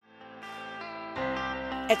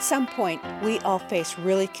At some point, we all face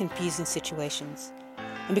really confusing situations.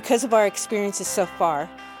 And because of our experiences so far,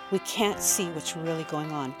 we can't see what's really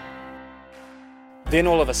going on. Then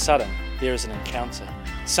all of a sudden, there is an encounter.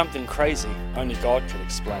 Something crazy only God could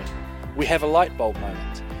explain. We have a light bulb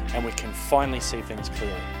moment, and we can finally see things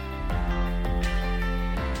clearly.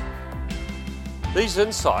 These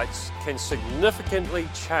insights can significantly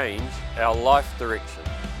change our life direction.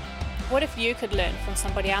 What if you could learn from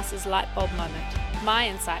somebody else's light bulb moment? My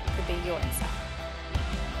insight could be your insight.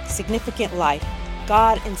 Significant life,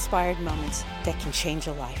 God-inspired moments that can change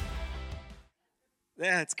a life.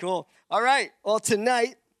 That's cool. All right. Well,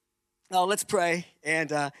 tonight, let's pray.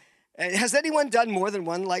 And has anyone done more than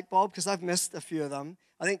one light bulb? Because I've missed a few of them.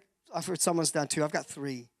 I think I've heard someone's done two. I've got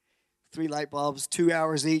three light bulbs, 2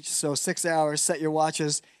 hours each. So 6 hours. Set your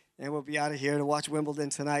watches, and we'll be out of here to watch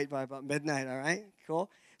Wimbledon tonight by about midnight. All right? Cool.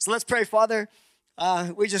 So let's pray. Father,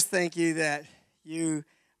 we just thank you that you're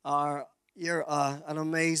an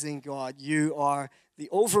amazing God. You are the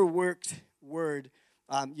overworked Word.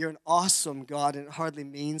 You're an awesome God, and it hardly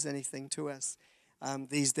means anything to us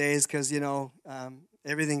these days because,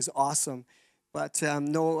 everything's awesome. But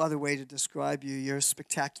no other way to describe you. You're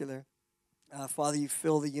spectacular. Father, you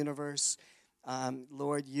fill the universe.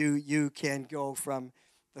 Lord, you can go from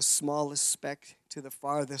the smallest speck to the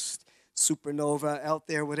farthest supernova out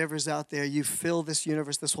there, whatever's out there. You fill this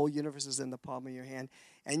universe. This whole universe is in the palm of your hand.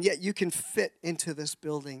 And yet you can fit into this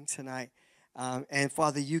building tonight. And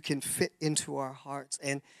Father, you can fit into our hearts.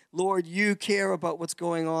 And Lord, you care about what's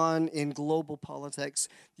going on in global politics.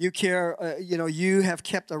 You care, you have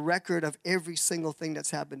kept a record of every single thing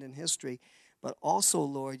that's happened in history. But also,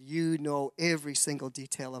 Lord, you know every single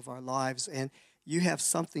detail of our lives. And you have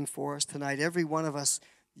something for us tonight. Every one of us,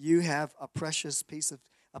 you have a precious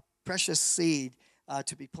seed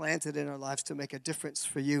to be planted in our lives to make a difference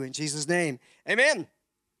for you. In Jesus' name, amen.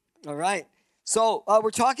 All right. So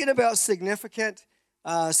we're talking about significant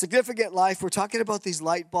life. We're talking about these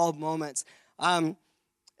light bulb moments. And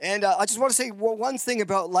I just want to say one thing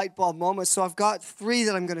about light bulb moments. So I've got 3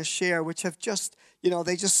 that I'm going to share, which have just,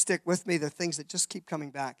 they just stick with me. They're things that just keep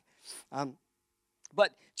coming back.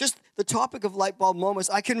 But just the topic of light bulb moments,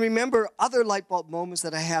 I can remember other light bulb moments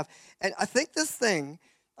that I have. And I think the thing,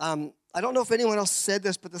 I don't know if anyone else said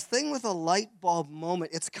this, but the thing with a light bulb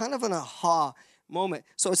moment, it's kind of an aha moment.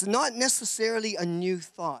 So it's not necessarily a new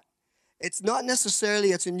thought. It's not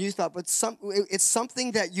necessarily it's a new thought, but it's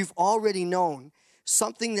something that you've already known,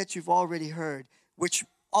 something that you've already heard, which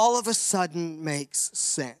all of a sudden makes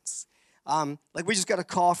sense. Like we just got a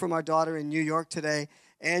call from our daughter in New York today,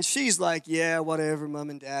 and she's like, yeah, whatever, Mom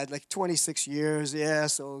and Dad, like 26 years, yeah,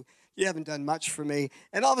 so you haven't done much for me.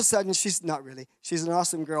 And all of a sudden, she's not really. She's an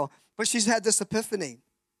awesome girl, but she's had this epiphany.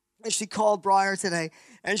 And she called Briar today,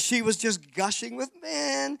 and she was just gushing with,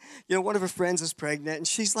 man, one of her friends is pregnant, and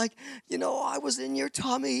she's like, I was in your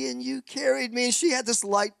tummy, and you carried me, and she had this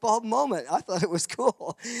light bulb moment. I thought it was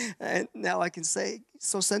cool. And now I can say,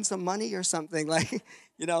 so send some money or something, like,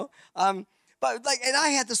 But, and I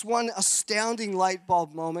had this one astounding light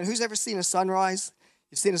bulb moment. Who's ever seen a sunrise?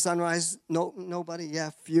 You've seen a sunrise? No, nobody?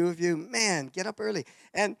 Yeah, few of you. Man, get up early.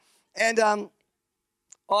 And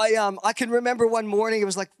I can remember one morning, it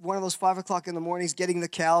was like one of those 5 o'clock in the mornings, getting the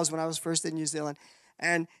cows when I was first in New Zealand.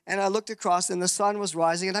 And I looked across, and the sun was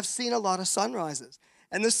rising, and I've seen a lot of sunrises.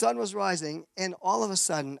 And the sun was rising, and all of a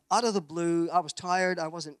sudden, out of the blue, I was tired, I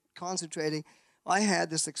wasn't concentrating. I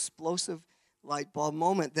had this explosive light bulb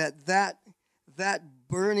moment that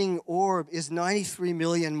burning orb is 93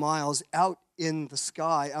 million miles out in the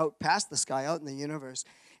sky, out past the sky, out in the universe.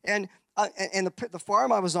 And the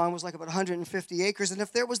farm I was on was like about 150 acres. And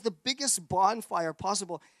if there was the biggest bonfire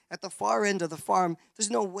possible at the far end of the farm,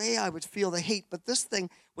 there's no way I would feel the heat. But this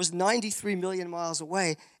thing was 93 million miles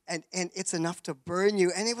away, and it's enough to burn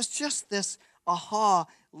you. And it was just this aha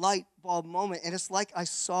light bulb moment. And it's like I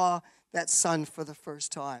saw that sun for the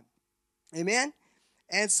first time. Amen?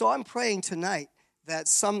 And so I'm praying tonight that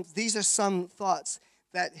these are some thoughts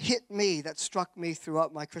that hit me, that struck me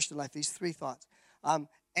throughout my Christian life, these 3 thoughts.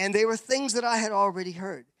 And they were things that I had already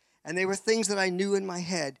heard. And they were things that I knew in my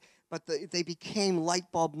head. But they became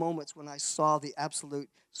light bulb moments when I saw the absolute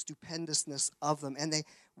stupendousness of them. And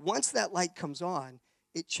once that light comes on,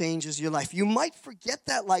 it changes your life. You might forget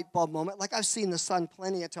that light bulb moment. Like I've seen the sun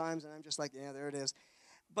plenty of times, and I'm just like, yeah, there it is.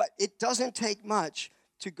 But it doesn't take much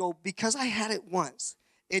to go, because I had it once,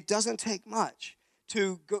 it doesn't take much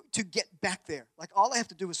to get back there. Like all I have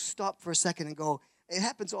to do is stop for a second and go, it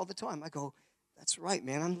happens all the time. I go, that's right,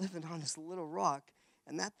 man, I'm living on this little rock,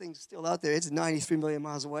 and that thing's still out there. It's 93 million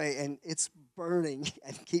miles away, and it's burning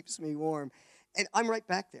and keeps me warm. And I'm right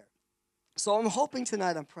back there. So I'm hoping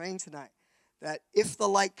tonight, I'm praying tonight, that if the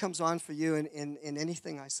light comes on for you in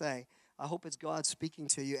anything I say, I hope it's God speaking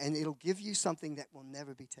to you, and it'll give you something that will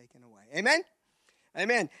never be taken away. Amen?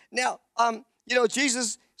 Amen. Now,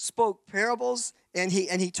 Jesus spoke parables, and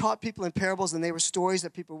he taught people in parables, and they were stories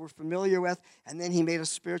that people were familiar with, and then he made a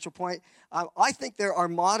spiritual point. I think there are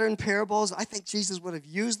modern parables. I think Jesus would have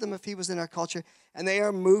used them if he was in our culture, and they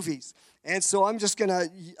are movies. And so I'm just going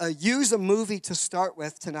to use a movie to start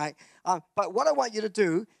with tonight. But what I want you to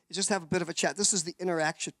do is just have a bit of a chat. This is the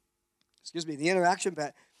interaction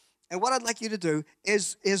bet. And what I'd like you to do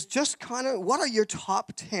is just kind of, what are your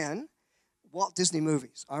top 10 Walt Disney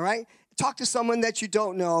movies, all right? Talk to someone that you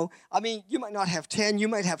don't know. I mean, you might not have 10. You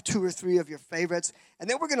might have 2 or 3 of your favorites. And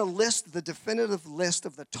then we're going to list the definitive list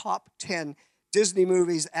of the top 10 Disney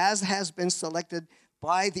movies as has been selected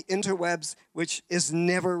by the interwebs, which is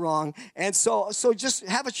never wrong. And so just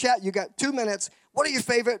have a chat. You got 2 minutes. What are your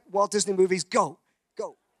favorite Walt Disney movies? Go.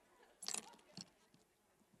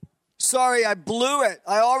 Sorry, I blew it.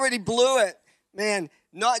 I already blew it. Man,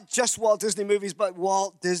 not just Walt Disney movies, but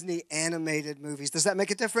Walt Disney animated movies. Does that make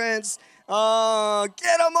a difference? Oh,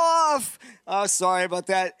 get them off. Oh, sorry about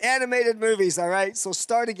that. Animated movies, all right? So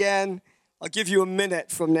start again. I'll give you a minute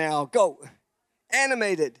from now. Go.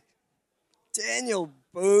 Animated. Daniel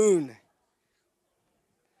Boone.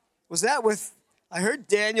 I heard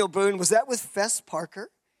Daniel Boone. Was that with Fess Parker?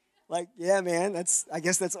 Like, yeah, man, I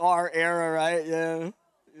guess that's our era, right? Yeah.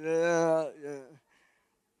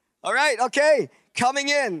 All right, okay, coming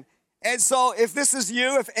in. And so if this is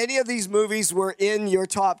you, if any of these movies were in your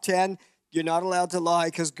top 10, you're not allowed to lie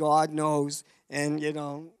because God knows. And,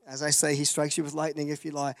 as I say, he strikes you with lightning if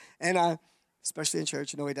you lie. And especially in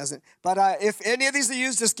church, no, he doesn't. But if any of these are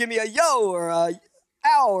used, just give me a yo or a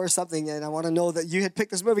ow or something. And I want to know that you had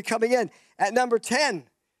picked this movie. Coming in at number 10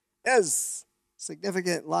 is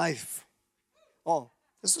Significant Life. Oh,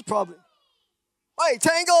 this is probably... Wait,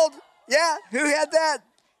 Tangled? Yeah, who had that?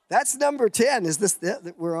 That's number 10. Is this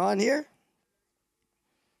that we're on here?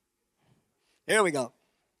 Here we go.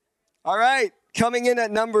 All right, coming in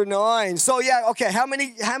at number 9. So yeah, okay. How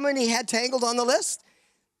many had Tangled on the list?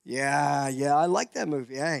 Yeah, I like that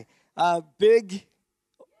movie. Hey, Up.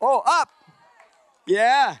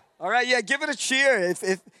 Yeah. All right. Yeah, give it a cheer.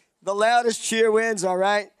 If the loudest cheer wins. All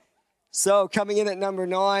right. So coming in at number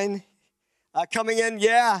 9. Coming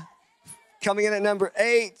in at number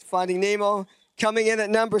 8, Finding Nemo. Coming in at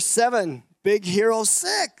number 7, Big Hero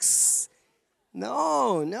 6.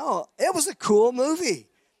 No. It was a cool movie.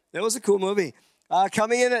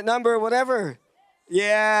 Coming in at number whatever.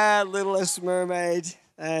 Yeah, Littlest Mermaid.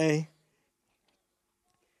 Hey.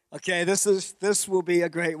 Okay, this will be a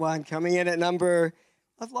great one. Coming in at number,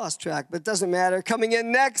 I've lost track, but it doesn't matter. Coming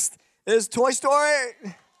in next is Toy Story.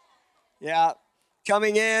 Yeah.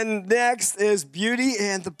 Coming in next is Beauty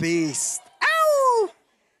and the Beast. Ow!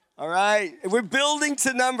 All right. We're building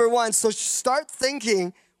to number 1. So start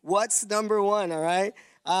thinking, what's number 1, all right?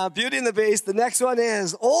 Beauty and the Beast. The next one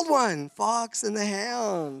is old one, Fox and the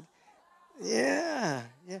Hound. Yeah.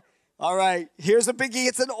 All right. Here's a biggie.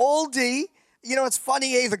 It's an oldie. It's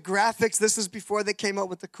funny, the graphics, this is before they came out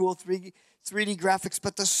with the cool 3D graphics,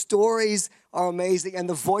 but the stories are amazing and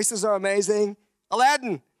the voices are amazing.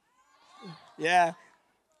 Aladdin. Yeah.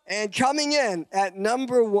 And coming in at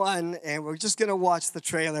number 1, and we're just going to watch the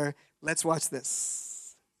trailer. Let's watch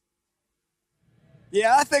this.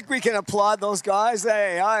 Yeah, I think we can applaud those guys.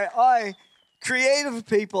 Hey, I creative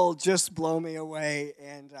people just blow me away.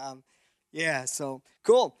 And yeah, so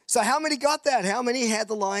cool. So how many got that? How many had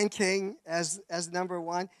The Lion King as number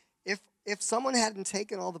 1? If someone hadn't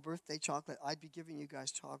taken all the birthday chocolate, I'd be giving you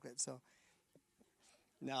guys chocolate. So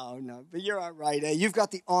no, but you're all right. You've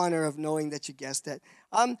got the honor of knowing that you guessed it.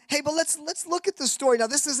 Hey, but let's look at the story. Now,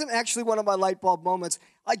 this isn't actually one of my light bulb moments.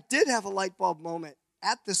 I did have a light bulb moment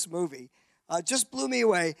at this movie. Just blew me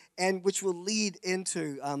away, and which will lead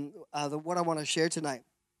into what I want to share tonight.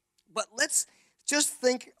 But let's just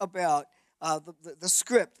think about the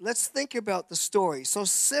script. Let's think about the story. So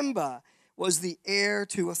Simba was the heir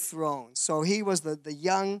to a throne. So he was the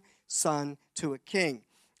young son to a king.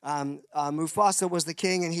 Mufasa was the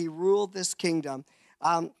king, and he ruled this kingdom.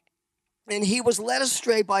 And he was led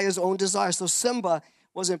astray by his own desire. So Simba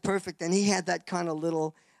wasn't perfect, and he had that kind of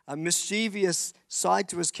little mischievous side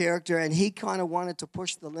to his character, and he kind of wanted to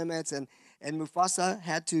push the limits, and Mufasa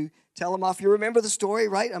had to tell him off. You remember the story,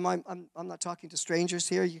 right? I'm not talking to strangers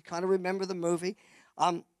here. You kind of remember the movie.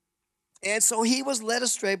 And so he was led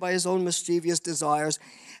astray by his own mischievous desires.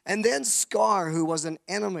 And then Scar, who was an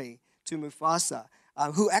enemy to Mufasa,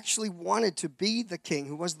 who actually wanted to be the king,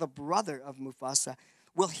 who was the brother of Mufasa,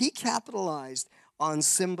 well, he capitalized on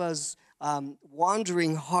Simba's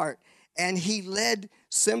wandering heart. And he led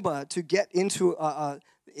Simba to get into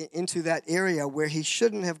that area where he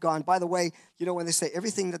shouldn't have gone. By the way, when they say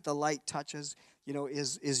everything that the light touches,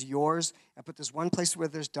 is yours. But there's one place where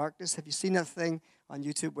there's darkness. Have you seen that thing on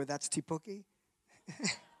YouTube where that's Tipoki?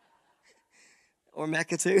 Or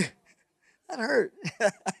Mekatu? That hurt.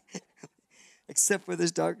 Except where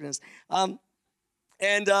there's darkness. So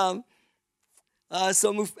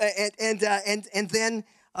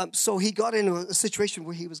he got into a situation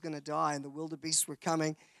where he was going to die, and the wildebeests were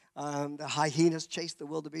coming. The hyenas chased the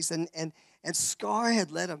wildebeest, and Scar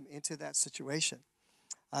had led him into that situation.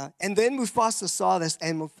 And then Mufasa saw this,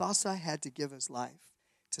 and Mufasa had to give his life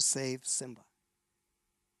to save Simba.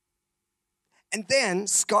 And then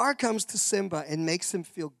Scar comes to Simba and makes him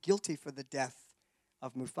feel guilty for the death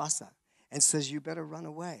of Mufasa and says, you better run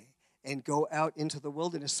away and go out into the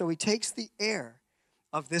wilderness. So he takes the heir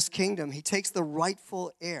of this kingdom, he takes the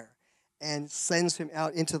rightful heir and sends him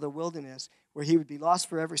out into the wilderness where he would be lost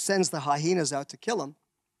forever, sends the hyenas out to kill him,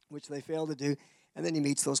 which they fail to do, and then he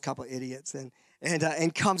meets those couple idiots and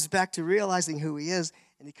comes back to realizing who he is,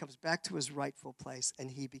 and he comes back to his rightful place, and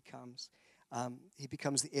he becomes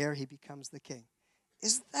the heir, he becomes the king.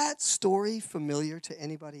 Is that story familiar to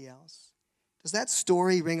anybody else? Does that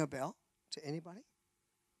story ring a bell to anybody?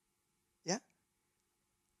 Yeah?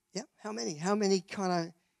 Yeah? How many kind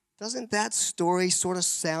of, doesn't that story sort of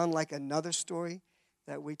sound like another story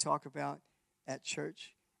that we talk about at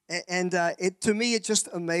church? And to me, it just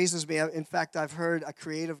amazes me. In fact, I've heard a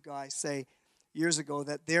creative guy say years ago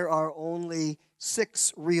that there are only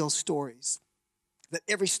 6 real stories, that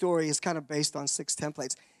every story is kind of based on 6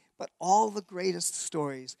 templates. But all the greatest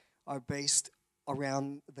stories are based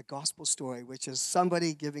around the gospel story, which is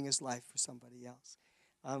somebody giving his life for somebody else.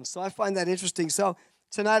 So I find that interesting. So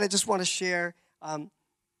tonight I just want to share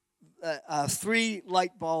 3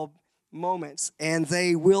 light bulb moments, and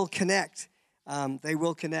they will connect.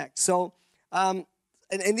 So, and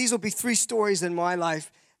these will be 3 stories in my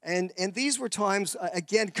life. And these were times,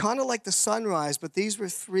 again, kind of like the sunrise, but these were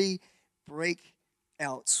 3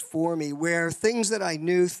 breakouts for me where things that I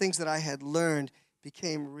knew, things that I had learned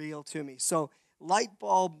became real to me. So light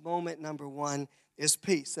bulb moment number 1 is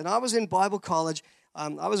peace. And I was in Bible college.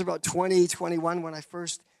 I was about 20, 21 when I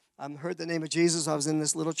first heard the name of Jesus. I was in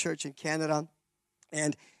this little church in Canada.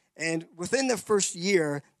 And within the first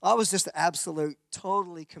year, I was just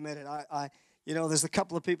totally committed. There's a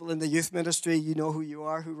couple of people in the youth ministry, you know who you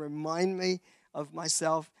are, who remind me of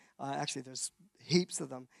myself. Actually, there's heaps of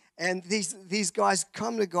them. And these guys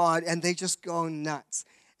come to God, and they just go nuts.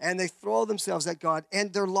 And they throw themselves at God,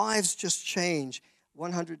 and their lives just change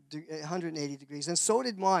 180 degrees. And so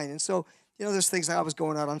did mine. And so, there's things like I was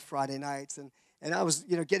going out on Friday nights, and I was,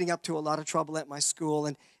 getting up to a lot of trouble at my school.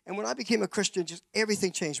 And when I became a Christian, just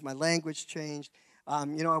everything changed. My language changed. I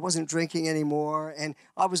wasn't drinking anymore, and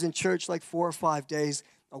I was in church like 4 or 5 days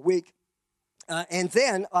a week. And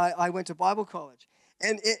then I went to Bible college,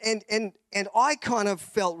 and I kind of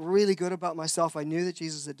felt really good about myself. I knew that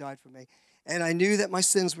Jesus had died for me, and I knew that my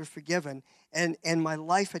sins were forgiven, and my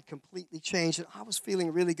life had completely changed. And I was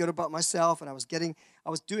feeling really good about myself, and I was doing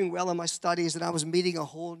well in my studies, and I was meeting a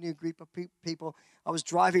whole new group of people. I was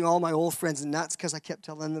driving all my old friends nuts because I kept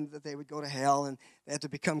telling them that they would go to hell and they had to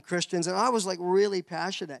become Christians, and I was like really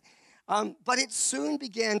passionate. But it soon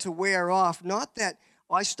began to wear off. Not that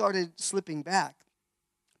I started slipping back,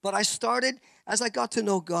 but I started, as I got to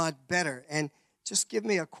know God better, and just give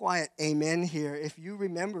me a quiet amen here if you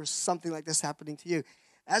remember something like this happening to you.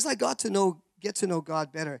 As I get to know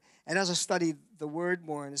God better, and as I studied the Word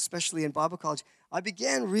more, and especially in Bible college, I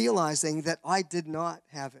began realizing that I did not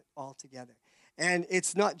have it all together. And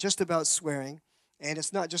it's not just about swearing, and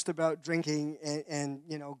it's not just about drinking and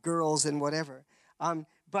girls and whatever.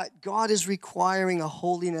 But God is requiring a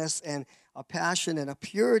holiness and a passion and a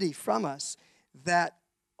purity from us that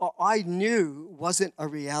I knew wasn't a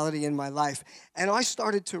reality in my life. And I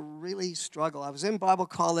started to really struggle. I was in Bible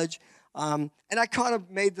college, and I kind of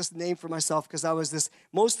made this name for myself because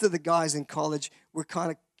most of the guys in college were kind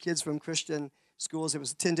of kids from Christian schools. It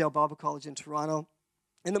was Tyndale Bible College in Toronto.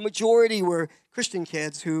 And the majority were Christian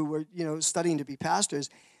kids who were, studying to be pastors.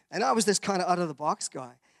 And I was this kind of out-of-the-box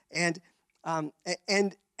guy.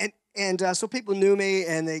 So people knew me,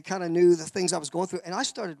 and they kind of knew the things I was going through. And I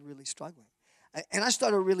started really struggling. And I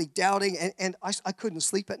started really doubting, and I couldn't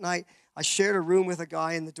sleep at night. I shared a room with a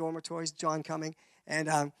guy in the dormitories, John Cumming,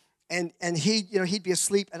 and he'd be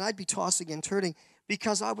asleep, and I'd be tossing and turning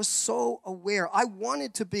because I was so aware. I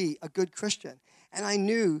wanted to be a good Christian, and I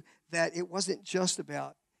knew that it wasn't just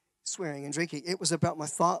about swearing and drinking. It was about my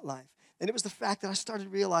thought life, and it was the fact that I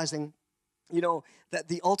started realizing that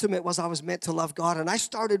the ultimate was I was meant to love God. And I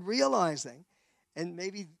started realizing, and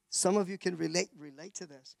maybe some of you can relate to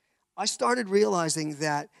this, I started realizing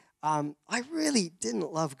that I really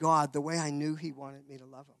didn't love God the way I knew he wanted me to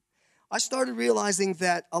love him. I started realizing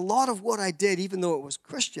that a lot of what I did, even though it was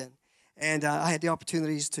Christian, and I had the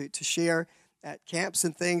opportunities to share at camps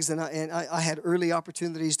and things, and I had early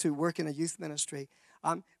opportunities to work in a youth ministry.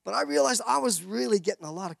 But I realized I was really getting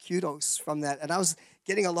a lot of kudos from that, and I was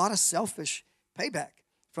getting a lot of selfish payback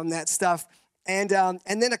from that stuff. And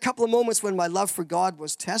then a couple of moments when my love for God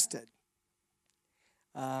was tested,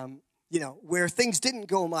 where things didn't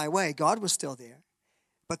go my way. God was still there,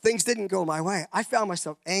 but things didn't go my way. I found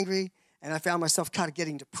myself angry, and I found myself kind of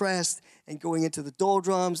getting depressed and going into the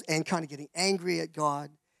doldrums and kind of getting angry at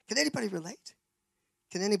God. Can anybody relate?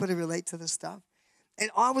 Can anybody relate to this stuff?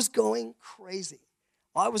 And I was going crazy.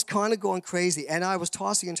 I was kind of going crazy, and I was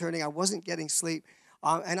tossing and turning. I wasn't getting sleep,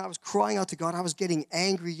 and I was crying out to God. I was getting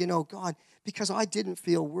angry, God, because I didn't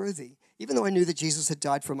feel worthy. Even though I knew that Jesus had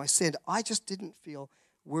died for my sin, I just didn't feel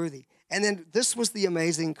worthy. And then this was the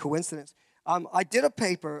amazing coincidence. I did a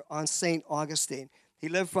paper on St. Augustine. He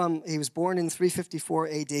was born in 354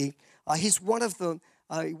 A.D. He's one of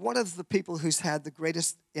the people who's had the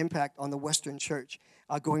greatest impact on the Western church,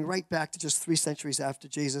 going right back to just 3 centuries after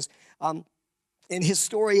Jesus. And his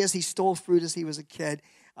story is he stole fruit as he was a kid,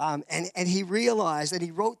 and he realized, and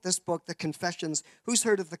he wrote this book, The Confessions. Who's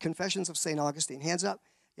heard of the Confessions of St. Augustine? Hands up.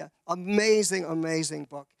 Yeah, amazing, amazing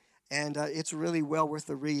book. And it's really well worth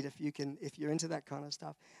the read if you're into that kind of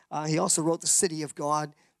stuff. He also wrote The City of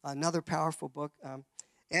God, another powerful book.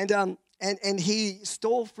 And he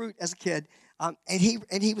stole fruit as a kid. And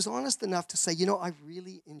he was honest enough to say, I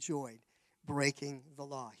really enjoyed breaking the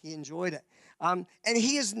law. He enjoyed it. And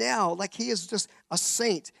he is now, he is just a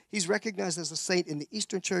saint. He's recognized as a saint in the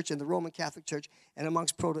Eastern Church and the Roman Catholic Church and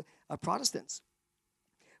amongst Protestants.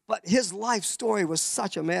 But his life story was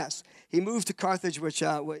such a mess. He moved to Carthage, which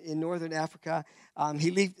in northern Africa.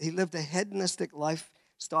 He lived a hedonistic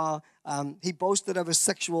lifestyle. He boasted of his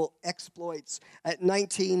sexual exploits. At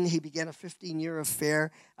 19, he began a 15-year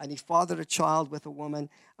affair, and he fathered a child with a woman.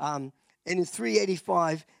 And in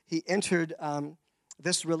 385, he entered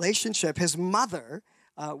this relationship. His mother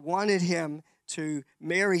wanted him to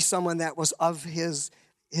marry someone that was of his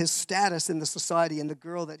status in the society, and the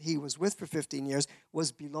girl that he was with for 15 years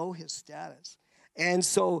was below his status. And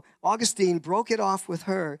so Augustine broke it off with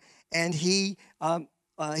her, and he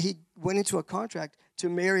went into a contract to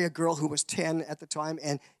marry a girl who was 10 at the time,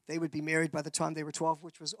 and they would be married by the time they were 12,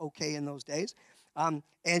 which was okay in those days.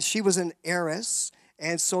 And she was an heiress,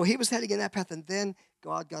 and so he was heading in that path, and then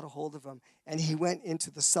God got a hold of him, and he went into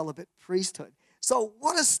the celibate priesthood. So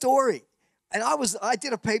what a story. And I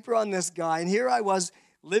did a paper on this guy, and here I was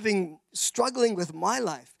struggling with my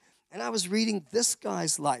life, and I was reading this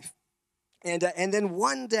guy's life. And then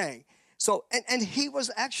one day, and he was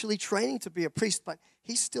actually training to be a priest, but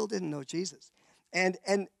he still didn't know Jesus. And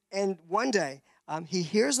one day, he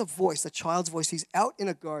hears a voice, a child's voice. He's out in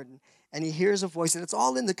a garden, and he hears a voice, and it's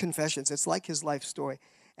all in the Confessions. It's like his life story.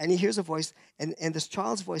 And he hears a voice, and this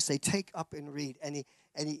child's voice say, "Take up and read." And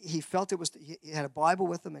he felt he had a Bible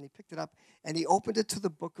with him, and he picked it up, and he opened it to the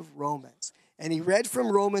book of Romans. And he read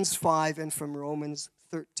from Romans 5 and from Romans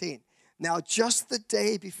 13. Now, just the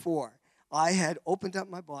day before, I had opened up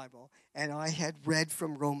my Bible, and I had read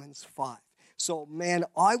from Romans 5. So, man,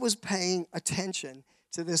 I was paying attention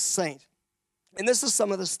to this saint. And this is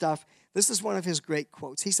some of the stuff. This is one of his great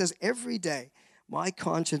quotes. He says, "Every day, my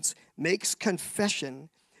conscience makes confession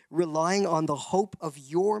relying on the hope of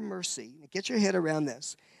your mercy." Get your head around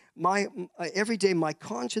this. Every day, my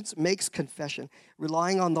conscience makes confession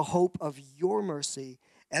relying on the hope of your mercy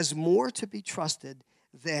as more to be trusted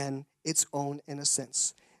than its own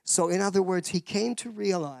innocence. So, in other words, he came to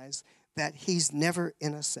realize that he's never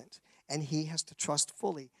innocent, and he has to trust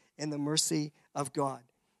fully in the mercy of God.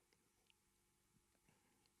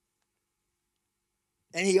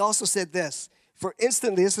 And he also said this, for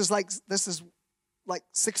instantly, this is like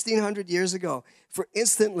 1,600 years ago, for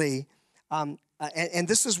instantly, and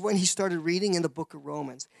this is when he started reading in the book of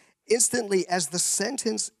Romans, instantly as the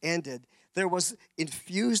sentence ended, there was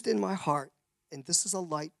infused in my heart, and this is a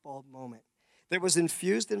light bulb moment, there was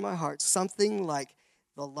infused in my heart something like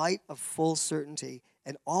the light of full certainty,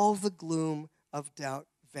 and all the gloom of doubt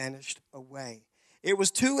vanished away. It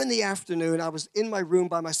was 2 p.m. I was in my room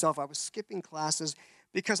by myself. I was skipping classes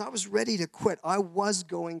because I was ready to quit. I was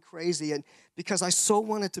going crazy, and because I so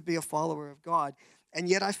wanted to be a follower of God, and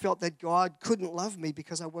yet I felt that God couldn't love me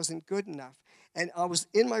because I wasn't good enough. And I was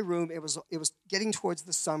in my room. It was getting towards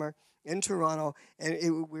the summer in Toronto,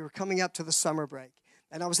 and we were coming up to the summer break.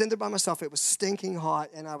 And I was in there by myself. It was stinking hot,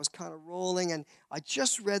 and I was kind of rolling. And I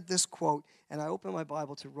just read this quote, and I opened my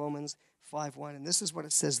Bible to Romans 5:1, and this is what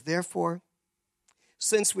it says. Therefore,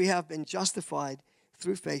 since we have been justified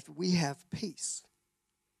through faith, we have peace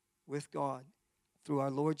with God through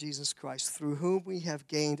our Lord Jesus Christ, through whom we have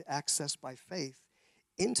gained access by faith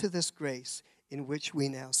into this grace in which we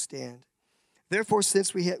now stand. Therefore,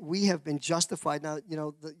 since we have been justified, now,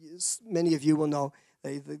 many of you will know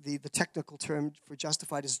the technical term for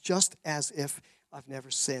justified is just as if I've never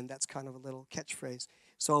sinned. That's kind of a little catchphrase.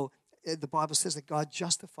 So the Bible says that God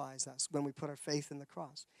justifies us when we put our faith in the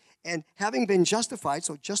cross. And having been justified,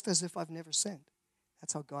 so just as if I've never sinned.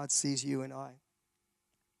 That's how God sees you and I.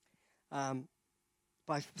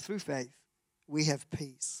 Through faith, we have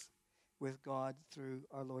peace with God through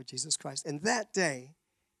our Lord Jesus Christ. And that day,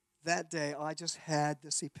 I just had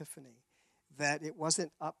this epiphany that it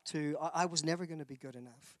wasn't up to, I was never going to be good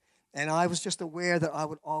enough. And I was just aware that I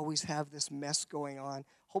would always have this mess going on.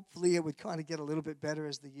 Hopefully it would kind of get a little bit better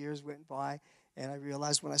as the years went by. And I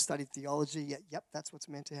realized when I studied theology, yep, that's what's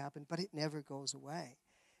meant to happen. But it never goes away.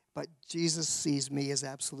 But Jesus sees me as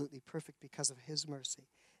absolutely perfect because of his mercy,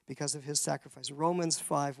 because of his sacrifice. Romans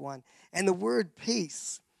 5:1. And the word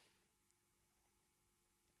peace,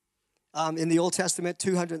 in the Old Testament,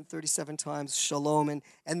 237 times, shalom.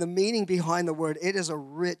 And the meaning behind the word, it is a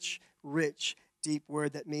rich, deep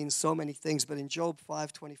word that means so many things. But in Job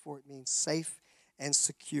 5:24, it means safe and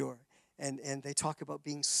secure. And they talk about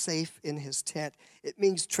being safe in his tent. It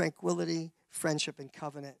means tranquility, friendship, and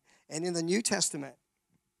covenant. And in the New Testament,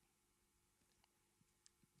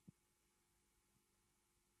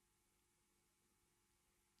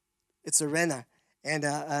 it's arena. And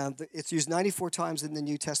it's used 94 times in the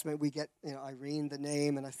New Testament. We get, Irene, the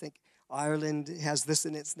name, and I think Ireland has this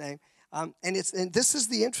in its name. And this is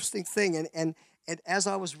the interesting thing. And as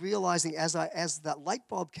I was realizing, as that light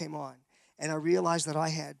bulb came on, and I realized that I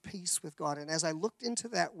had peace with God, and as I looked into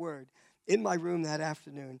that word in my room that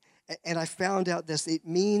afternoon, and I found out this, it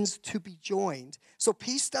means to be joined. So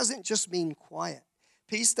peace doesn't just mean quiet.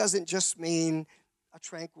 Peace doesn't just mean a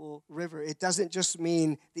tranquil river. It doesn't just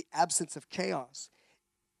mean the absence of chaos.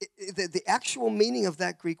 The actual meaning of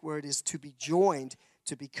that Greek word is to be joined,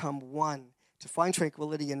 to become one, to find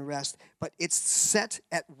tranquility and rest. But it's set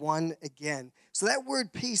at one again. So that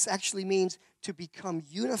word peace actually means to become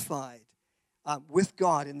unified with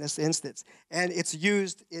God in this instance. And it's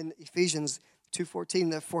used in Ephesians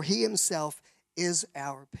 2:14, that for he himself is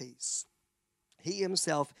our peace. He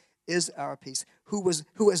himself is our peace, who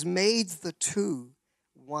has made the two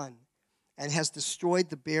one, and has destroyed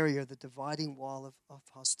the barrier, the dividing wall of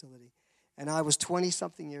hostility. And I was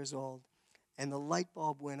 20-something years old, and the light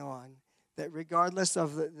bulb went on that regardless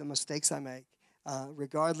of the mistakes I make,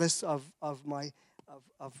 regardless of my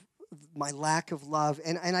lack of love,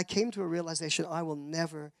 and I came to a realization I will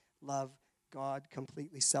never love God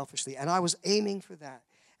completely selfishly. And I was aiming for that.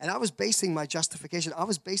 And I was basing my justification, I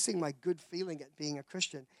was basing my good feeling at being a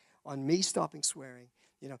Christian on me stopping swearing,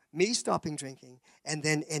 me stopping drinking, and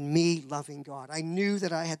me loving God. I knew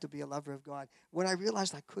that I had to be a lover of God. When I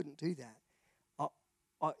realized I couldn't do that,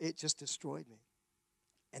 it just destroyed me.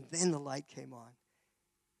 And then the light came on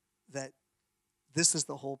that this is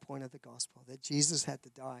the whole point of the gospel, that Jesus had to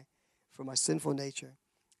die for my sinful nature,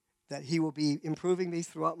 that he will be improving me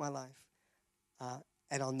throughout my life,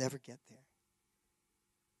 and I'll never get there.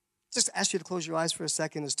 Just ask you to close your eyes for a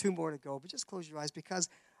second. There's 2 more to go, but just close your eyes, because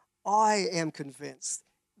I am convinced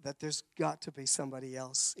that there's got to be somebody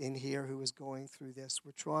else in here who is going through this.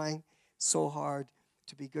 We're trying so hard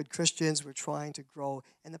to be good Christians. We're trying to grow,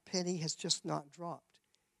 and the penny has just not dropped.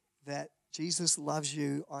 That Jesus loves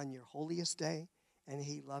you on your holiest day, and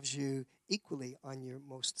he loves you equally on your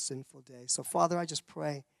most sinful day. So, Father, I just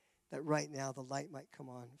pray that right now the light might come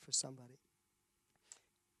on for somebody.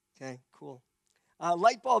 Okay, cool.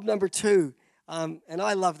 Light bulb number 2. And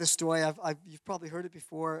I love this story. You've probably heard it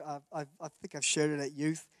before. I think I've shared it at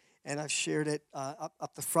youth, and I've shared it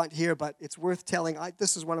up the front here, but it's worth telling.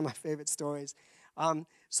 This is one of my favorite stories.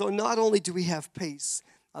 So not only do we have peace,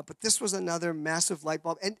 but this was another massive light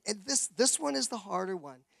bulb. And this one is the harder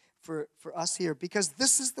one for us here, because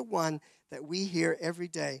this is the one that we hear every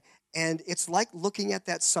day. And it's like looking at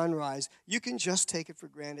that sunrise. You can just take it for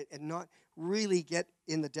granted and not really get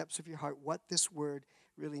in the depths of your heart what this word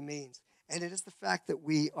really means. And it is the fact that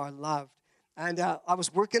we are loved. And I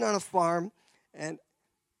was working on a farm, and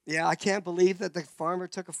I can't believe that the farmer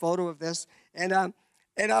took a photo of this. And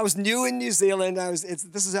I was new in New Zealand.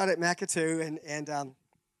 This is out at Makatu,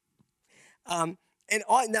 And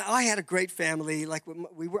I had a great family. Like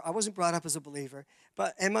I wasn't brought up as a believer,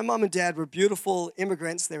 and my mom and dad were beautiful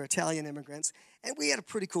immigrants. They were Italian immigrants, and we had a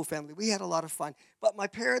pretty cool family. We had a lot of fun. But my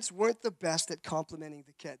parents weren't the best at complimenting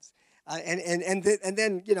the kids. And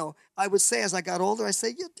then I would say as I got older, I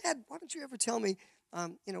say, Dad, why don't you ever tell me, why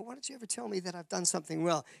don't you ever tell me that I've done something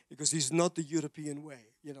well? Because he's not the European way.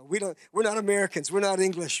 We're not Americans. We're not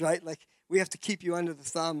English, right? Like we have to keep you under the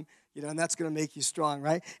thumb. And that's going to make you strong,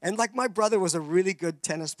 right? And like my brother was a really good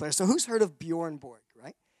tennis player. So who's heard of Bjorn Borg,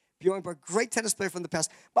 right? Bjorn Borg, great tennis player from the past.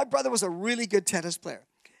 My brother was a really good tennis player.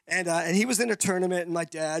 And he was in a tournament, and my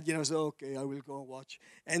dad, said, okay, I will go and watch.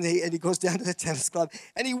 And he goes down to the tennis club,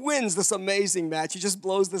 and he wins this amazing match. He just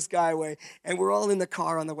blows this guy away. And we're all in the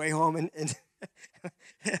car on the way home, and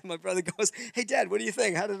my brother goes, hey, Dad, what do you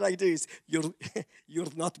think? How did I do? He says, you're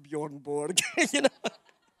not Bjorn Borg,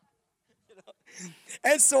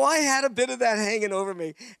 And so I had a bit of that hanging over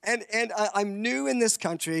me. And I'm new in this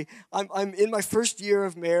country. I'm in my first year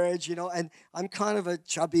of marriage, and I'm kind of a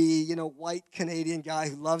chubby, white Canadian guy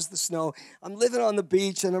who loves the snow. I'm living on the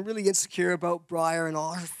beach, and I'm really insecure about Briar and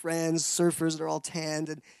all her friends, surfers that are all tanned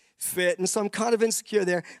and fit. And so I'm kind of insecure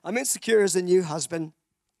there. I'm insecure as a new husband.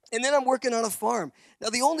 And then I'm working on a farm. Now,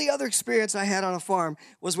 the only other experience I had on a farm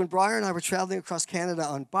was when Briar and I were traveling across Canada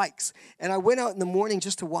on bikes. And I went out in the morning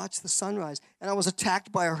just to watch the sunrise. And I was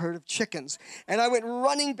attacked by a herd of chickens. And I went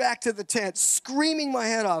running back to the tent, screaming my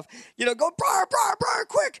head off. Go, Briar,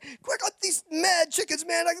 quick, these mad chickens,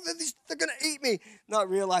 man, they're going to eat me. Not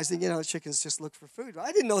realizing, chickens just look for food.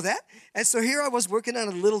 I didn't know that. And so here I was working on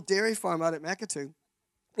a little dairy farm out at Mekatu.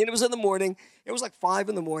 And it was in the morning. It was like 5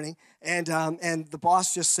 in the morning. And the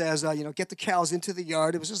boss just says, get the cows into the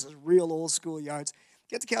yard. It was just a real old school yards.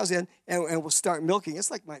 Get the cows in, and we'll start milking. It's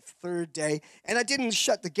like my third day. And I didn't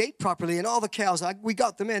shut the gate properly. And all the cows, we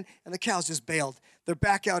got them in, and the cows just bailed. They're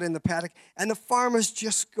back out in the paddock. And the farmer's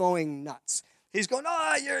just going nuts. He's going,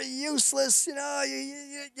 you're useless, and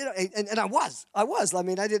I was. I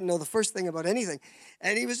mean, I didn't know the first thing about anything.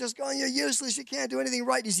 And he was just going, you're useless, you can't do anything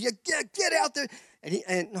right. He said, get out there.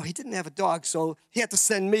 And he didn't have a dog, so he had to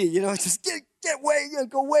send me, just get way,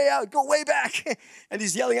 go way out, go way back. And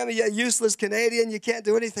he's yelling at me, you're useless Canadian, you can't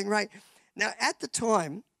do anything right. Now, at the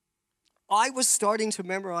time, I was starting to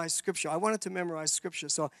memorize Scripture. I wanted to memorize Scripture,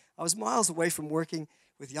 so I was miles away from working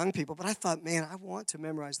with young people, but I thought, man, I want to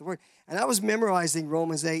memorize the Word. And I was memorizing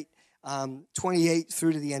Romans 8, 28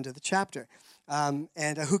 through to the end of the chapter.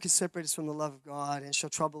 Who can separate us from the love of God? And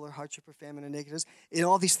shall trouble or hardship or famine or nakedness? In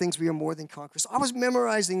all these things we are more than conquerors. I was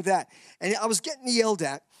memorizing that. And I was getting yelled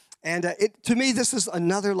at. And to me, this is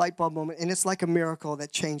another light bulb moment. And it's like a miracle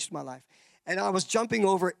that changed my life. And I was jumping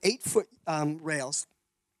over 8-foot rails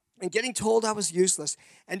and getting told I was useless.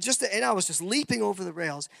 And I was just leaping over the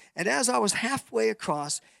rails. And as I was halfway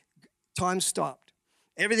across, time stopped.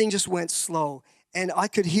 Everything just went slow. And I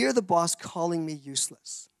could hear the boss calling me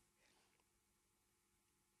useless.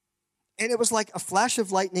 And it was like a flash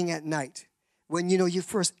of lightning at night when, you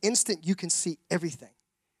first instant, you can see everything.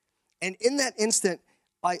 And in that instant,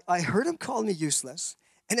 I heard him call me useless.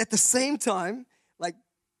 And at the same time, like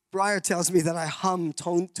Briar tells me that I hum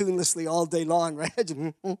tunelessly all day long, right?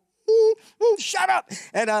 Shut up.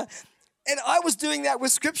 And I was doing that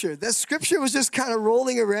with Scripture. The Scripture was just kind of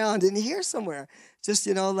rolling around in here somewhere. Just,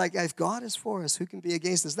 like if God is for us, who can be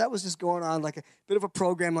against us? That was just going on like a bit of a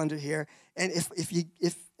program under here. And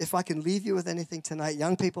if I can leave you with anything tonight,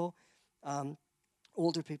 young people,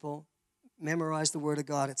 older people, memorize the Word of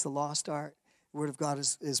God. It's a lost art. The Word of God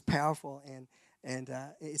is powerful and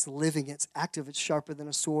it's living, it's active, it's sharper than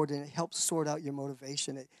a sword, and it helps sort out your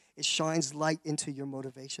motivation. It shines light into your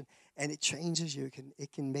motivation, and it changes you.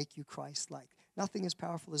 It can make you Christ-like. Nothing as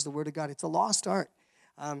powerful as the Word of God. It's a lost art.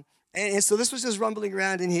 And so this was just rumbling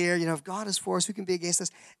around in here. If God is for us, who can be against us?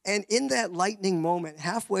 And in that lightning moment,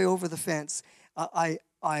 halfway over the fence, I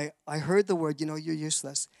heard the word, you're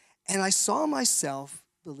useless. And I saw myself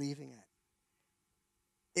believing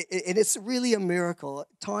it. And it's really a miracle.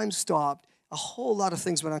 Time stopped. A whole lot of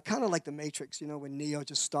things went on, kind of like the Matrix, when Neo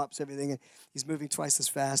just stops everything and he's moving twice as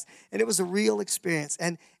fast. And it was a real experience.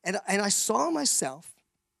 And I saw myself,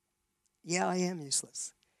 I am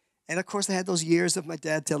useless. And of course, I had those years of my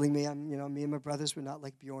dad telling me, me and my brothers were not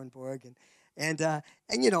like Bjorn Borg,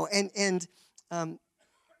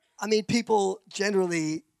 people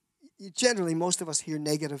generally, most of us hear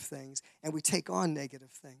negative things, and we take on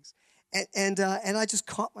negative things. And I just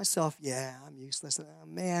caught myself, I'm useless.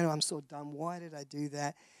 Man, I'm so dumb. Why did I do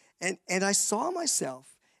that? And I saw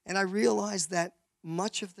myself, and I realized that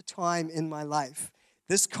much of the time in my life,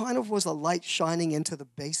 this kind of was a light shining into the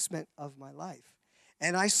basement of my life.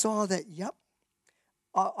 And I saw that,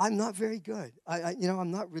 I'm not very good.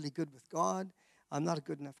 I'm not really good with God. I'm not a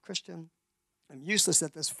good enough Christian. I'm useless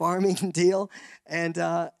at this farming deal, and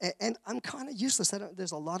I'm kind of useless.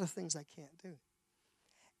 There's a lot of things I can't do.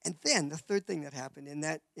 And then the third thing that happened in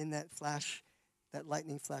that flash, that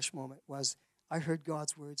lightning flash moment, was I heard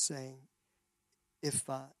God's word saying, if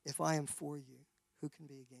I am for you, who can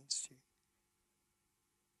be against you?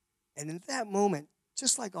 And in that moment,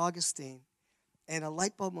 just like Augustine, in a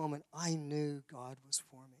light bulb moment, I knew God was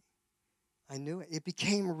for me. I knew it. It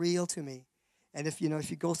became real to me. And if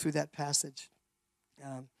you go through that passage,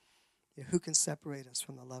 who can separate us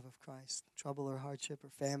from the love of Christ? Trouble or hardship or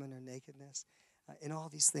famine or nakedness? In all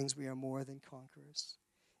these things we are more than conquerors.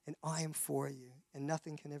 And I am for you, and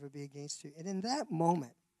nothing can ever be against you. And in that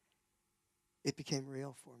moment, it became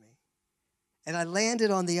real for me. And I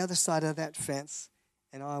landed on the other side of that fence,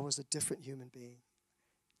 and I was a different human being.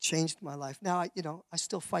 Changed my life. Now, I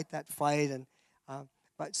still fight that fight,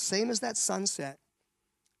 but same as that sunset,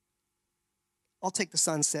 I'll take the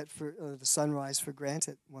sunset for the sunrise for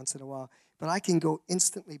granted once in a while, but I can go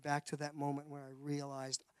instantly back to that moment where I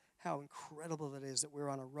realized how incredible it is that we're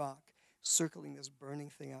on a rock circling this burning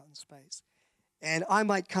thing out in space. And I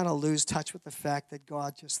might kind of lose touch with the fact that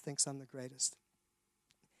God just thinks I'm the greatest.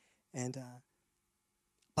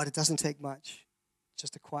 But it doesn't take much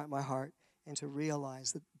just to quiet my heart and to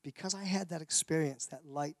realize that because I had that experience, that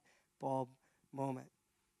light bulb moment.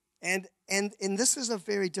 And this is a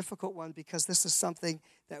very difficult one because this is something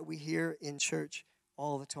that we hear in church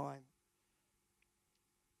all the time.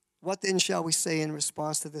 What then shall we say in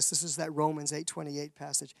response to this? This is that Romans 8:28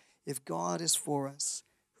 passage. If God is for us,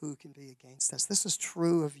 who can be against us? This is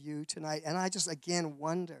true of you tonight. And I just, again,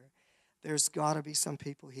 wonder, there's got to be some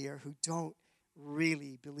people here who don't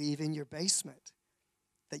really believe in your basement,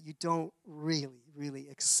 that you don't really, really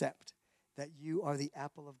accept that you are the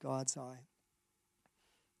apple of God's eye.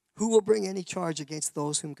 Who will bring any charge against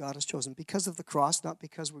those whom God has chosen? Because of the cross, not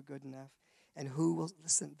because we're good enough. And who will,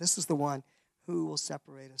 listen, this is the one, who will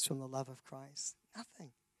separate us from the love of Christ?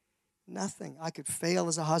 Nothing. Nothing. I could fail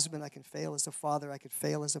as a husband, I can fail as a father, I could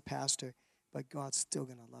fail as a pastor, but God's still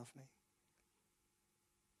going to love me.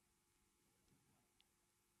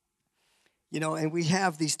 And we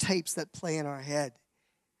have these tapes that play in our head.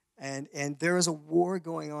 And there is a war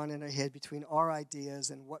going on in our head between our ideas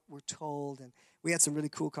and what we're told. And we had some really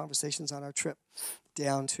cool conversations on our trip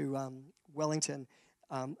down to Wellington.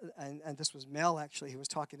 And this was Mel, actually, who was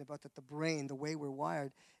talking about that the brain, the way we're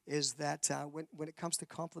wired, is that when it comes to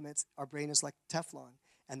compliments, our brain is like Teflon,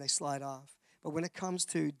 and they slide off. But when it comes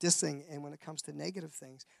to dissing and when it comes to negative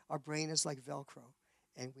things, our brain is like Velcro,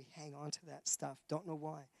 and we hang on to that stuff. Don't know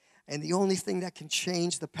why. And the only thing that can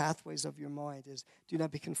change the pathways of your mind is do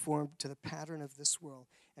not be conformed to the pattern of this world.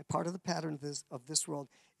 And part of the pattern of this world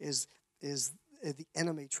is the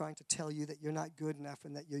enemy trying to tell you that you're not good enough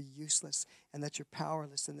and that you're useless and that you're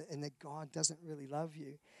powerless and that God doesn't really love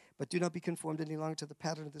you. But do not be conformed any longer to the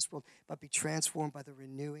pattern of this world, but be transformed by the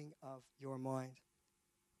renewing of your mind.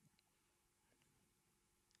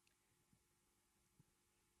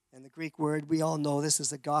 And the Greek word, we all know this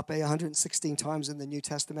is agape, 116 times in the New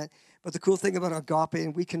Testament. But the cool thing about agape,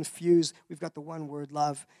 and we've got the one word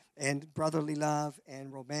love, and brotherly love,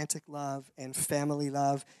 and romantic love, and family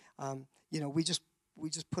love. We just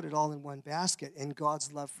put it all in one basket, and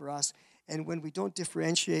God's love for us. And when we don't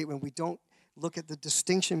differentiate, when we don't look at the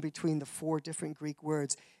distinction between the four different Greek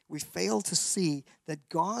words, we fail to see that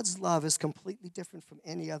God's love is completely different from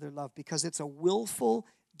any other love because it's a willful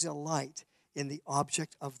delight in the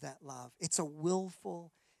object of that love. It's a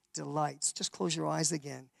willful delight. Just close your eyes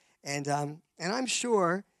again. And I'm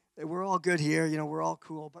sure that we're all good here, we're all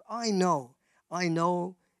cool, but I know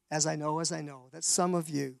that some of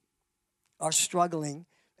you are struggling,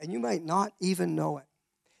 and you might not even know it.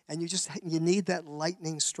 And you need that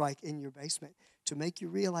lightning strike in your basement to make you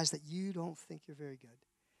realize that you don't think you're very good,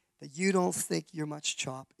 that you don't think you're much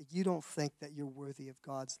chop, you don't think that you're worthy of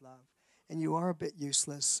God's love, and you are a bit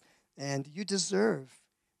useless, and you deserve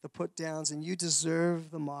the put-downs, and you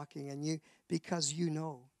deserve the mocking, because you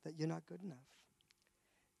know that you're not good enough.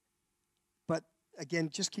 But again,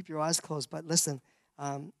 just keep your eyes closed. But listen,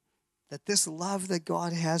 that this love that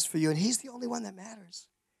God has for you, and He's the only one that matters.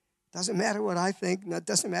 Doesn't matter what I think. It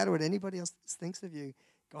doesn't matter what anybody else thinks of you.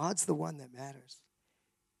 God's the one that matters.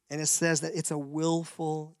 And it says that it's a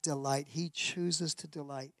willful delight. He chooses to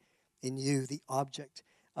delight in you, the object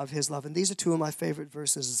of His love. And these are two of my favorite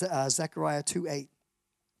verses. Zechariah 2:8.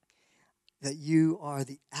 That you are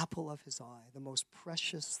the apple of His eye, the most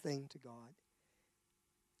precious thing to God.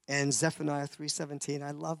 And Zephaniah 3:17.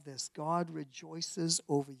 I love this. God rejoices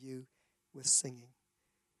over you with singing.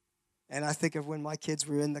 And I think of when my kids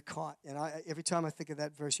were in the cot. And every time I think of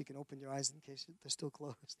that verse, you can open your eyes in case they're still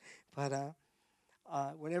closed. But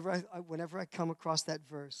whenever I come across that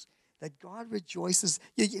verse, that God rejoices.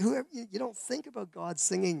 You don't think about God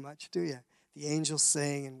singing much, do you? The angels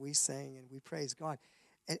sing, and we praise God.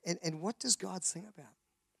 And what does God sing about?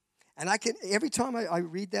 And every time I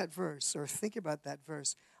read that verse or think about that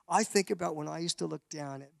verse, I think about when I used to look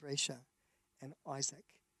down at Bracia and Isaac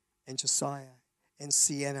and Josiah and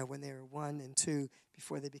Sienna when they were 1 and 2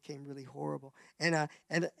 before they became really horrible. And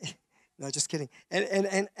no, just kidding.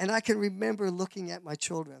 And I can remember looking at my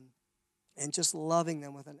children and just loving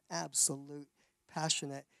them with an absolute,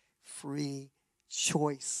 passionate, free,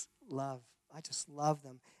 choice love. I just love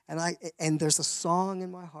them. And there's a song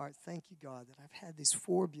in my heart, thank you, God, that I've had these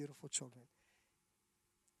 4 beautiful children.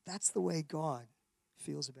 That's the way God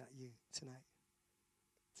feels about you tonight.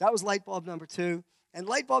 So that was light bulb number 2. And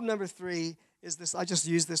light bulb number 3 is this, I just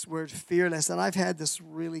use this word, fearless. And I've had this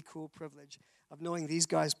really cool privilege of knowing these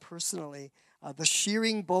guys personally. The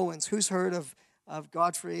Shearing Bowens. Who's heard of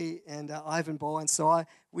Godfrey and Ivan Bowen? So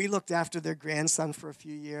we looked after their grandson for a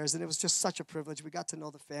few years, and it was just such a privilege. We got to know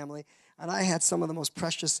the family, and I had some of the most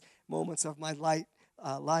precious moments of my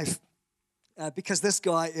life because this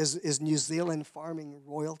guy is New Zealand farming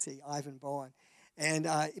royalty, Ivan Bowen. And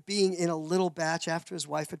being in a little batch after his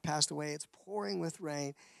wife had passed away, it's pouring with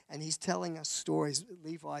rain, and he's telling us stories,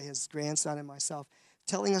 Levi, his grandson, and myself,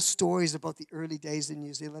 telling us stories about the early days in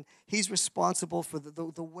New Zealand. He's responsible for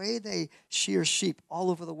the way they shear sheep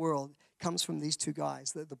all over the world comes from these 2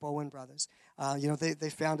 guys, the Bowen brothers. They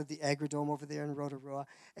founded the Agrodome over there in Rotorua.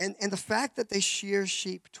 And the fact that they shear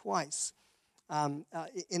sheep twice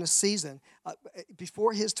in a season,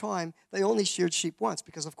 before his time, they only sheared sheep once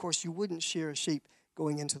because, of course, you wouldn't shear a sheep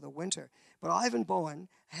going into the winter. But Ivan Bowen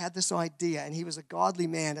had this idea, and he was a godly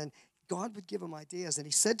man, and God would give him ideas. And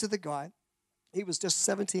he said to the guy, he was just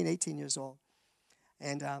 17, 18 years old.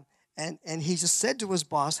 And he just said to his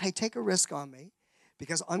boss, hey, take a risk on me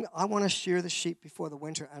because I want to shear the sheep before the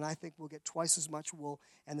winter, and I think we'll get twice as much wool,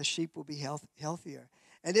 and the sheep will be healthier.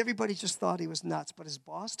 And everybody just thought he was nuts, but his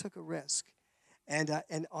boss took a risk. And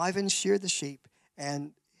Ivan sheared the sheep,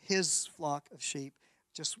 and his flock of sheep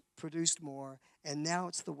just produced more. And now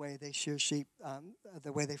it's the way they shear sheep,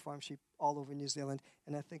 the way they farm sheep all over New Zealand,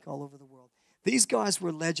 and I think all over the world. These guys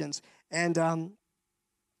were legends, and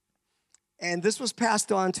this was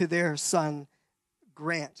passed on to their son,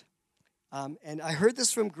 Grant. And I heard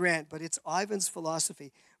this from Grant, but it's Ivan's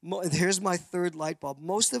philosophy. Here's my 3rd light bulb.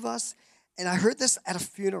 Most of us, and I heard this at a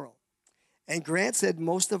funeral, and Grant said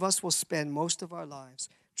most of us will spend most of our lives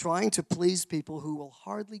trying to please people who will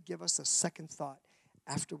hardly give us a second thought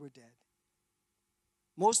after we're dead.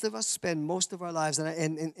 Most of us spend most of our lives,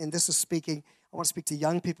 and this is speaking, I want to speak to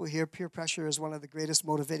young people here. Peer pressure is one of the greatest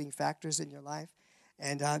motivating factors in your life.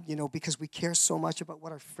 And, because we care so much about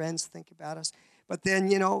what our friends think about us. But then,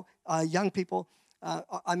 young people,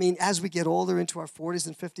 as we get older into our 40s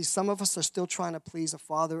and 50s, some of us are still trying to please a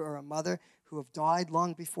father or a mother who have died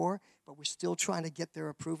long before, but we're still trying to get their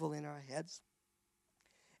approval in our heads.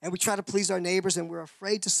 And we try to please our neighbors, and we're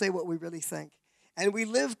afraid to say what we really think. And we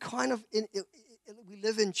live we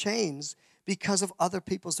live in chains because of other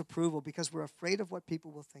people's approval, because we're afraid of what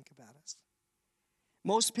people will think about us.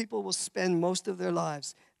 Most people will spend most of their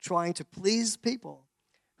lives trying to please people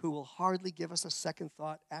who will hardly give us a second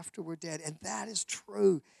thought after we're dead. And that is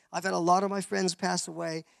true. I've had a lot of my friends pass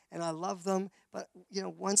away, and I love them, but,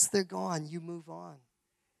 once they're gone, you move on.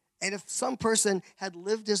 And if some person had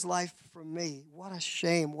lived his life for me, what a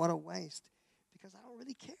shame, what a waste, because I don't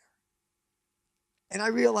really care. And I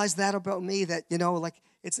realized that about me, that,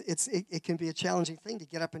 it can be a challenging thing to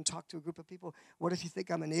get up and talk to a group of people. What if you think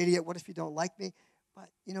I'm an idiot? What if you don't like me? But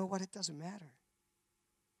you know what? It doesn't matter.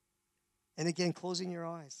 And again, closing your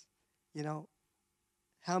eyes.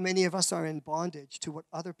 How many of us are in bondage to what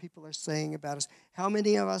other people are saying about us? How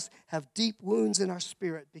many of us have deep wounds in our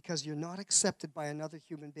spirit because you're not accepted by another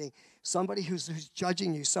human being? Somebody who's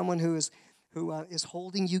judging you, someone who is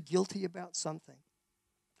holding you guilty about something.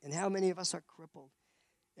 And how many of us are crippled?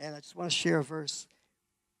 And I just want to share a verse.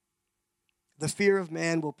 The fear of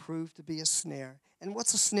man will prove to be a snare. And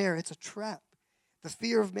what's a snare? It's a trap. The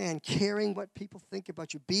fear of man, caring what people think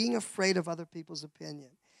about you, being afraid of other people's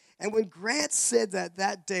opinion. And when Grant said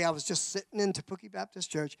that day, I was just sitting in Tapuki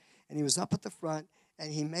Baptist Church, and he was up at the front,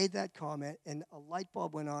 and he made that comment, and a light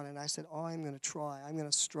bulb went on, and I said, I'm going to try. I'm going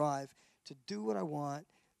to strive to do what I want,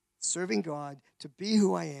 serving God, to be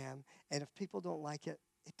who I am, and if people don't like it,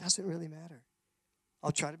 it doesn't really matter.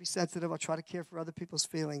 I'll try to be sensitive. I'll try to care for other people's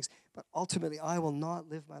feelings, but ultimately, I will not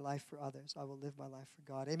live my life for others. I will live my life for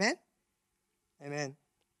God. Amen? Amen.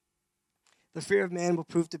 The fear of man will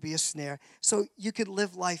prove to be a snare. So you could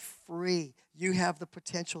live life free. You have the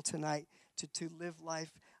potential tonight to live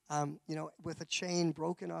life with a chain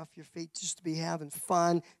broken off your feet, just to be having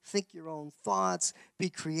fun, think your own thoughts, be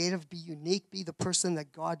creative, be unique, be the person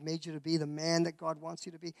that God made you to be, the man that God wants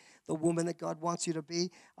you to be, the woman that God wants you to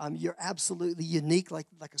be. You're absolutely unique, like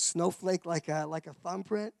a snowflake, like a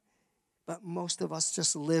thumbprint. But most of us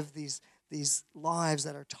just live these lives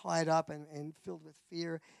that are tied up and filled with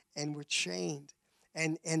fear, and we're chained.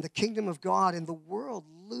 And the kingdom of God and the world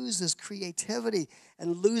loses creativity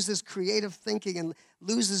and loses creative thinking and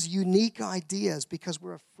loses unique ideas because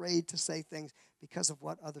we're afraid to say things because of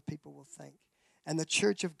what other people will think. And the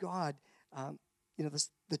church of God,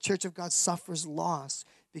 the church of God suffers loss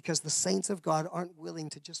because the saints of God aren't willing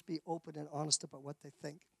to just be open and honest about what they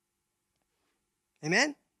think.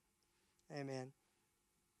 Amen? Amen.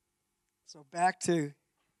 So back to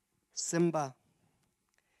Simba.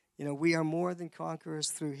 We are more than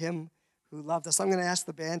conquerors through him who loved us. I'm going to ask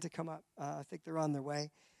the band to come up. I think they're on their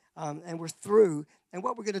way. And we're through. And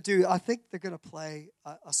what we're going to do, I think they're going to play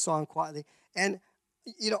a song quietly. And,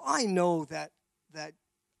 I know that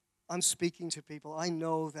I'm speaking to people. I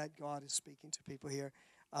know that God is speaking to people here.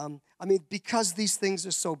 Because these things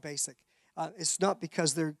are so basic. It's not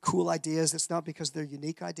because they're cool ideas. It's not because they're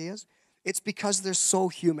unique ideas. It's because they're so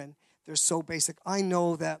human. They're so basic. I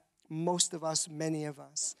know that most of us, many of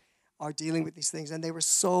us, are dealing with these things, and they were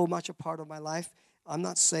so much a part of my life. I'm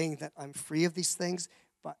not saying that I'm free of these things,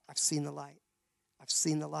 but I've seen the light. I've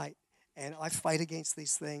seen the light, and I fight against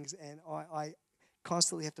these things, and I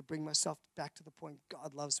constantly have to bring myself back to the point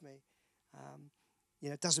God loves me.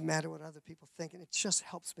 It doesn't matter what other people think, and it just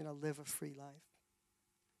helps me to live a free life.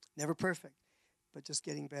 Never perfect, but just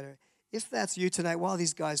getting better. If that's you tonight, while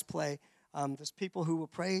these guys play, there's people who will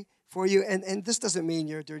pray for you, and this doesn't mean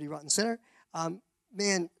you're a dirty, rotten sinner.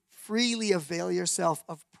 Freely avail yourself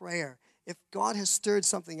of prayer. If God has stirred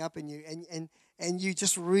something up in you and you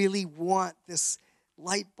just really want this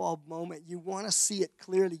light bulb moment, you want to see it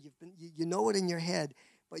clearly, you know it in your head,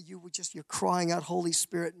 but you're crying out, Holy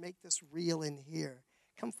Spirit, make this real in here.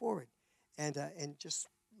 Come forward and just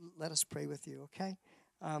let us pray with you, okay?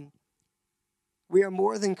 We are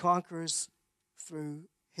more than conquerors through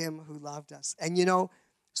him who loved us. And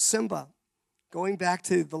Simba, going back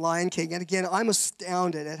to The Lion King, and again, I'm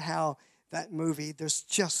astounded at how that movie, there's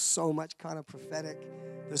just so much kind of prophetic,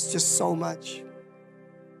 there's just so much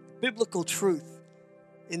biblical truth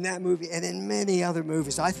in that movie and in many other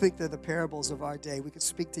movies. I think they're the parables of our day. We could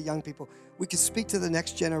speak to young people. We could speak to the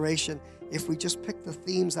next generation if we just pick the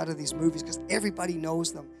themes out of these movies, because everybody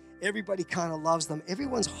knows them. Everybody kind of loves them.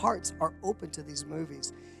 Everyone's hearts are open to these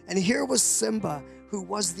movies. And here was Simba, who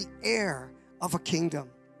was the heir of a kingdom.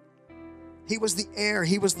 He was the heir.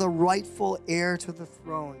 He was the rightful heir to the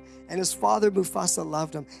throne. And his father, Mufasa,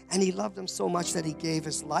 loved him. And he loved him so much that he gave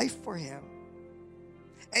his life for him.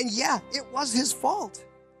 And yeah, it was his fault.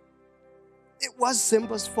 It was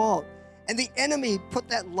Simba's fault. And the enemy put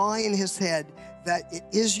that lie in his head that it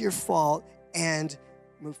is your fault and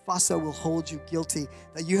Mufasa will hold you guilty,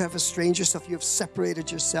 that you have estranged yourself, you have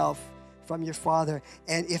separated yourself from your father.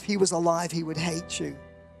 And if he was alive, he would hate you.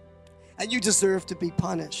 And you deserve to be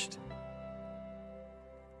punished.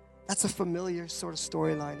 That's a familiar sort of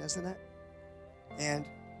storyline, isn't it?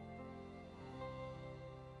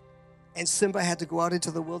 And Simba had to go out into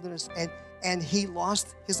the wilderness, and he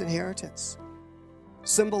lost his inheritance.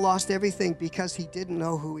 Simba lost everything because he didn't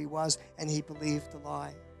know who he was, and he believed the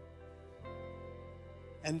lie.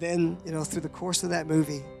 And then, through the course of that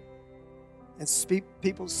movie, and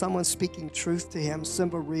someone speaking truth to him,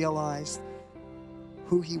 Simba realized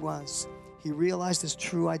who he was. He realized his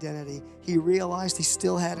true identity. He realized he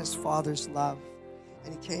still had his father's love.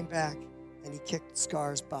 And he came back and he kicked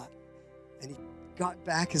Scar's butt. And he got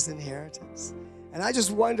back his inheritance. And I just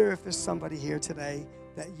wonder if there's somebody here today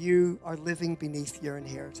that you are living beneath your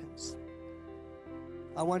inheritance.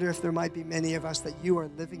 I wonder if there might be many of us that you are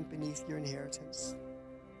living beneath your inheritance.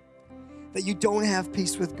 That you don't have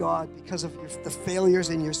peace with God because of the failures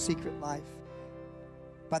in your secret life.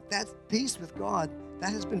 But that peace with God,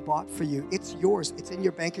 that has been bought for you. It's yours. It's in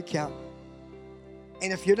your bank account.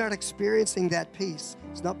 And if you're not experiencing that peace,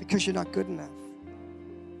 it's not because you're not good enough.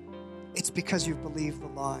 It's because you've believed the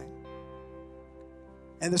lie.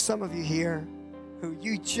 And there's some of you here who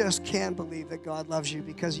you just can't believe that God loves you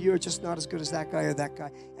because you're just not as good as that guy or that guy.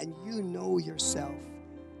 And you know yourself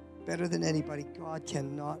better than anybody. God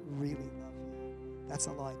cannot really love you. That's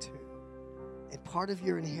a lie too. And part of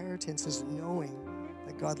your inheritance is knowing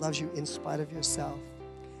that God loves you in spite of yourself.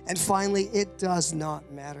 And finally, it does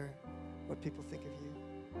not matter what people think of you.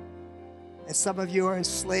 And some of you are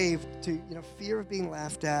enslaved to, fear of being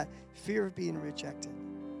laughed at, fear of being rejected.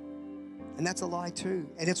 And that's a lie too.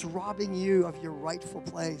 And it's robbing you of your rightful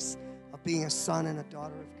place of being a son and a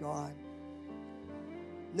daughter of God.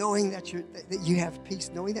 Knowing that you have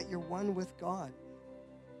peace, knowing that you're one with God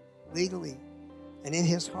legally and in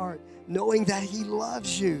his heart, knowing that he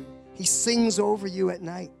loves you. He sings over you at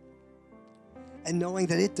night. And knowing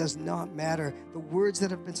that it does not matter the words that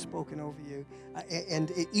have been spoken over you,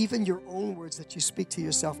 even your own words that you speak to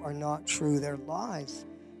yourself are not true. They're lies.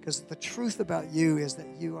 Because the truth about you is that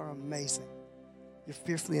you are amazing. You're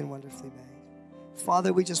fearfully and wonderfully made.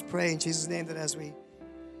 Father, we just pray in Jesus' name that as we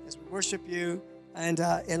worship you, and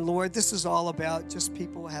Lord, this is all about just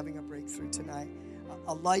people having a breakthrough tonight.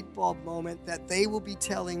 A light bulb moment that they will be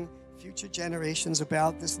telling future generations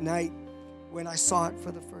about this night when I saw it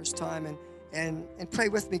for the first time. And pray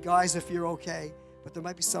with me, guys, if you're okay. But there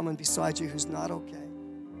might be someone beside you who's not okay.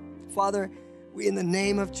 Father, we, in the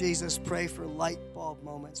name of Jesus, pray for light bulb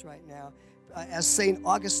moments right now. As St.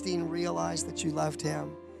 Augustine realized that you loved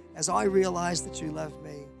him, as I realized that you loved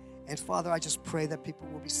me. And Father, I just pray that people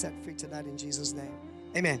will be set free tonight in Jesus' name.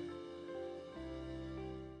 Amen.